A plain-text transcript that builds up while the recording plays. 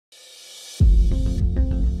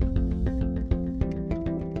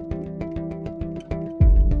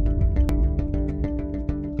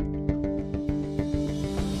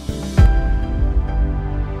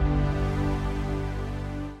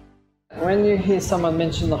hear someone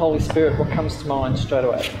mention the Holy Spirit, what comes to mind straight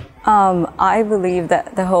away? I believe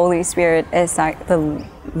that the Holy Spirit is like the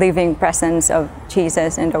living presence of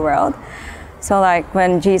Jesus in the world. So like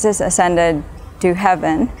when Jesus ascended to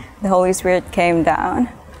heaven, the Holy Spirit came down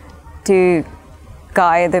to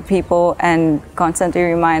guide the people and constantly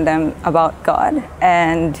remind them about God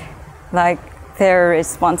and like their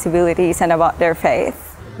responsibilities and about their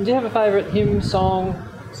faith. Do you have a favourite hymn, song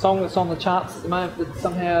that's on the charts at the moment that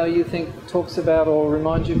somehow you think talks about or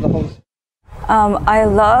reminds you of the Holy Spirit? I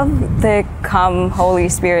love the Come Holy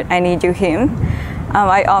Spirit, I Need You hymn.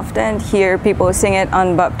 I often hear people sing it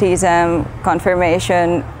on baptism,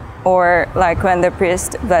 confirmation, or like when the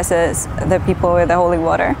priest blesses the people with the holy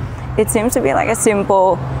water. It seems to be like a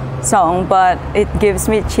simple song, but it gives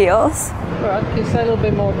me chills. All right, can you say a little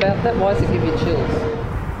bit more about that? Why does it give you chills?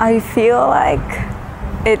 I feel like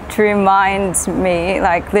it reminds me,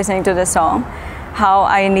 like listening to the song, how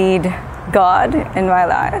I need God in my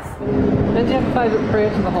life. And do you have a favourite prayer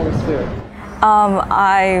to the Holy Spirit?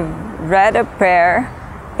 I read a prayer.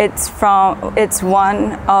 It's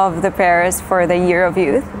one of the prayers for the Year of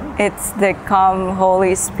Youth. It's the Come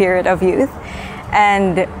Holy Spirit of Youth.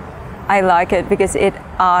 And I like it because it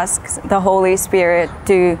asks the Holy Spirit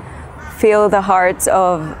to fill the hearts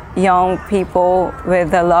of young people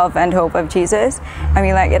with the love and hope of Jesus. I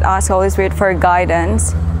mean, like it asks the Holy Spirit for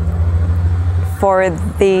guidance for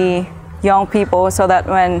the young people so that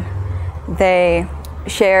when they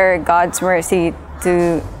share God's mercy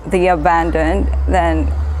to the abandoned,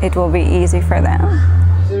 then it will be easy for them.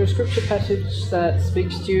 Is there a scripture passage that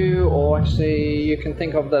speaks to you, or actually you can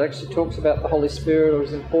think of that actually talks about the Holy Spirit or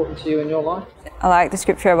is important to you in your life? I like the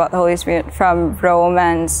scripture about the Holy Spirit from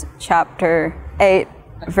Romans chapter 8,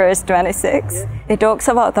 verse 26. It talks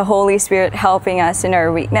about the Holy Spirit helping us in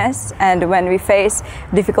our weakness, and when we face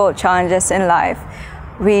difficult challenges in life,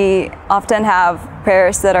 we often have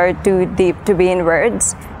prayers that are too deep to be in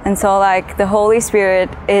words. And so like the Holy Spirit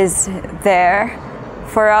is there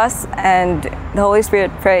for us, and the Holy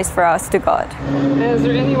Spirit prays for us to God. Is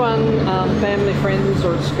there anyone, family, friends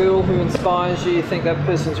or at school who inspires you? You think that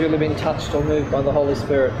person's really been touched or moved by the Holy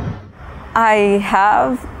Spirit? I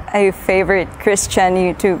have a favorite Christian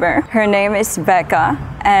YouTuber. Her name is Becca,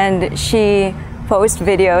 and she posts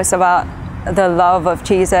videos about the love of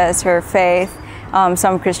Jesus, her faith,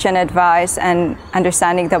 some Christian advice and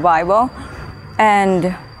understanding the Bible.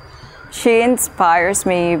 And she inspires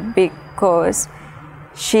me because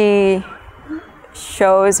she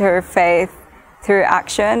shows her faith through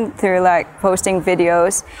action, through like posting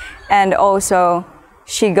videos, and also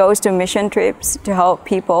she goes to mission trips to help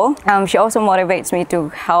people. She also motivates me to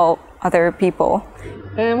help other people.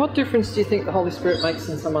 And what difference do you think the Holy Spirit makes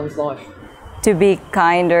in someone's life? To be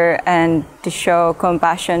kinder and to show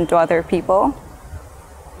compassion to other people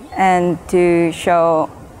and to show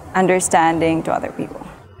understanding to other people.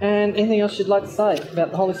 And anything else you'd like to say about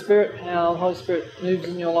the Holy Spirit, how the Holy Spirit moves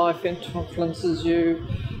in your life, influences you?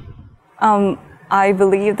 I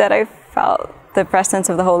believe that I felt the presence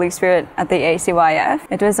of the Holy Spirit at the ACYF.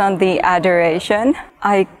 It was on the adoration.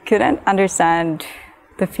 I couldn't understand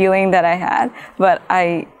the feeling that I had, but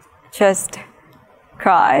I just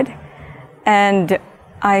cried. And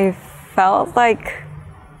I felt like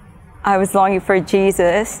I was longing for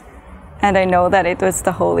Jesus, and I know that it was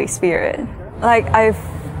the Holy Spirit. Like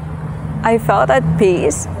I felt at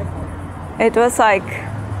peace. It was like,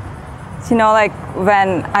 you know, like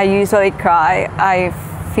when I usually cry, I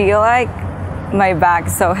feel like my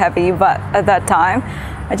back's so heavy, but at that time,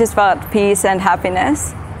 I just felt peace and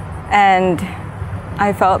happiness, and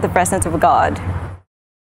I felt the presence of God.